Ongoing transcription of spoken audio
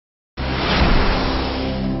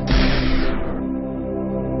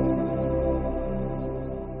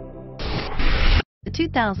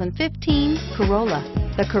2015 Corolla.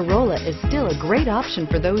 The Corolla is still a great option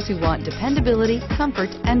for those who want dependability, comfort,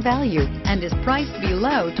 and value, and is priced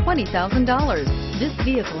below $20,000. This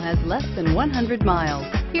vehicle has less than 100 miles.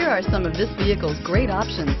 Here are some of this vehicle's great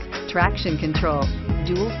options: traction control,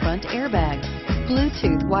 dual front airbags,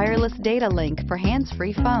 Bluetooth wireless data link for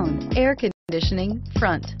hands-free phone, air conditioning,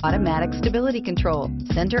 front, automatic stability control,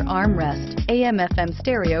 center armrest, AM/FM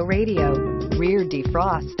stereo radio, rear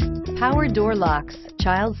defrost, power door locks,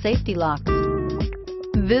 child safety locks.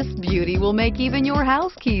 This beauty will make even your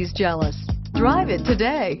house keys jealous. Drive it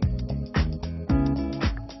today.